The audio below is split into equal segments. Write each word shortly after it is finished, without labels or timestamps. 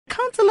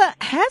Councillor,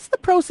 has the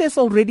process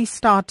already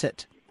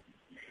started?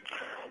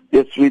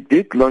 Yes, we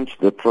did launch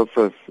the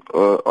process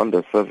on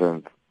the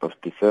 7th of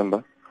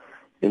December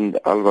in the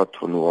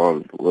Alberton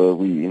Ward, where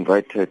we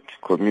invited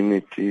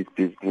community,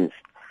 business,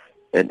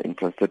 and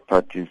interested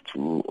parties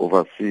to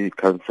oversee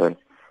council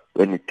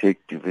when it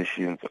takes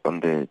decisions on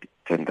the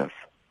tenders.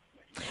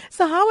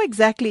 So how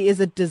exactly is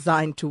it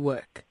designed to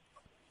work?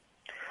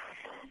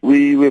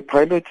 We were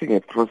piloting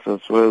a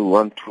process where we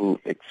want to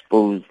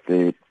expose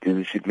the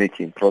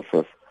decision-making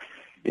process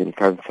in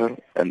council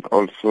and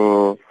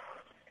also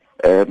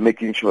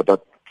making sure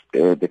that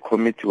the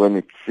committee, when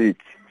it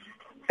sits,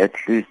 at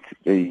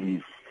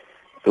least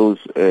those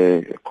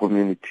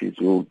communities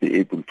will be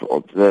able to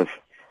observe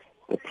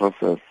the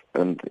process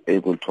and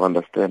able to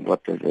understand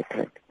what has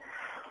happened.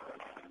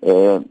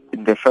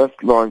 In the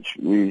first launch,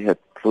 we had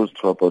close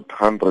to about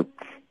 100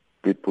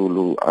 people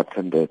who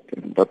attended,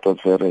 and that was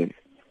very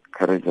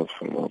courageous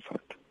from our side.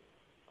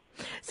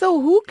 So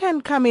who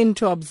can come in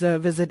to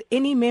observe? Is it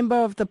any member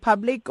of the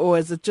public, or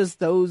is it just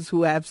those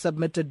who have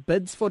submitted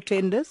bids for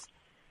tenders?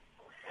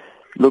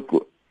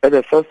 Look, at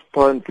the first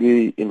point,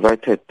 we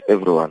invited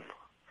everyone,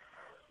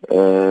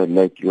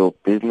 like your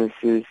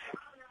businesses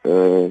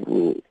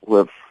who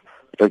have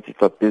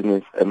registered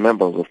business and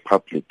members of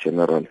public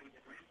generally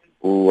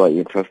who are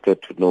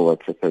interested to know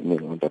what's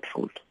happening on that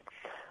front.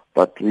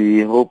 But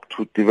we hope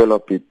to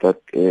develop it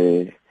that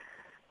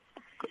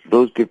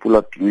those people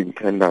that are doing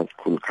tenders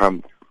could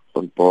come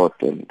on board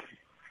and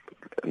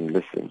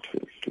listen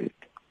to it.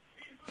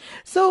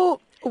 So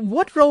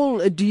what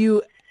role do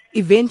you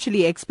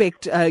eventually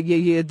expect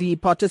the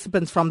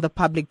participants from the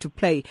public to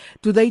play?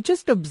 Do they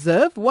just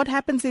observe? What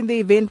happens in the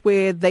event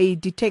where they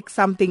detect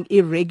something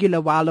irregular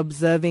while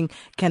observing?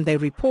 Can they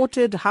report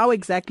it? How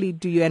exactly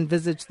do you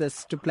envisage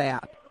this to play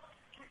out?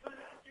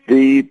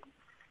 The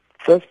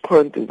first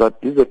point is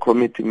that this is a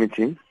committee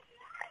meeting.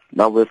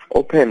 Now we've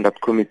opened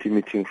that committee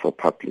meeting for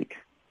public.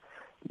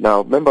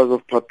 Now members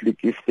of public,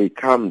 if they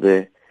come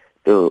there,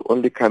 they're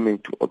only coming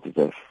to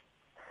observe.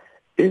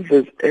 If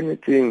there's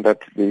anything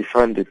that they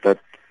find that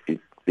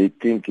they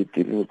think it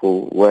didn't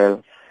go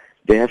well,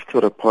 they have to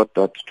report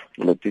that to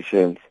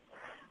politicians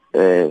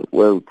where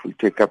we could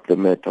take up the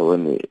matter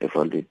when we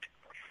evaluate.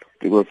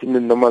 Because in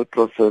the normal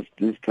process,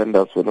 these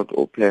tenders were not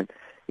open.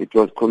 It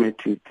was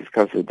committee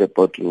discussed at the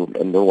boardroom,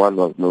 and no one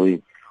was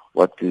knowing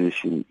what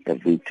decision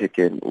have they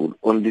taken. We'll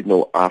only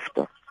know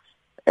after.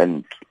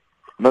 And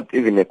not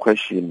even a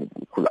question,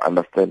 we could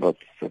understand what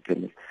is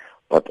happening.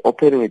 But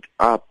opening it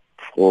up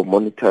for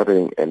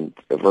monitoring and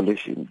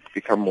evaluation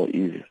become more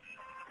easy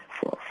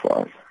for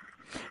us.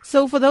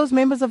 So for those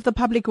members of the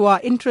public who are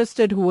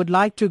interested, who would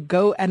like to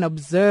go and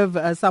observe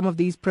some of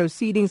these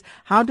proceedings,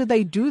 how do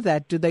they do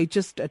that? Do they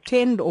just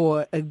attend,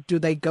 or do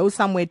they go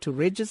somewhere to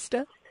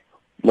register?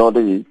 No,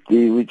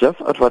 we just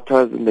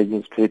advertise in the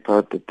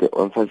newspaper that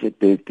on such a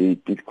date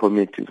the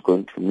committee is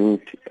going to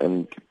meet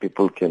and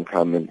people can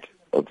come and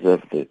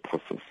observe the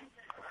process.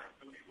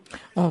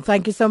 Oh,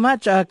 thank you so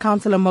much.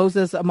 Councillor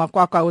Moses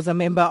Makwakwa was a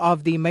member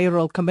of the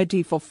Mayoral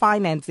Committee for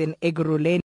Finance in Ekurhuleni.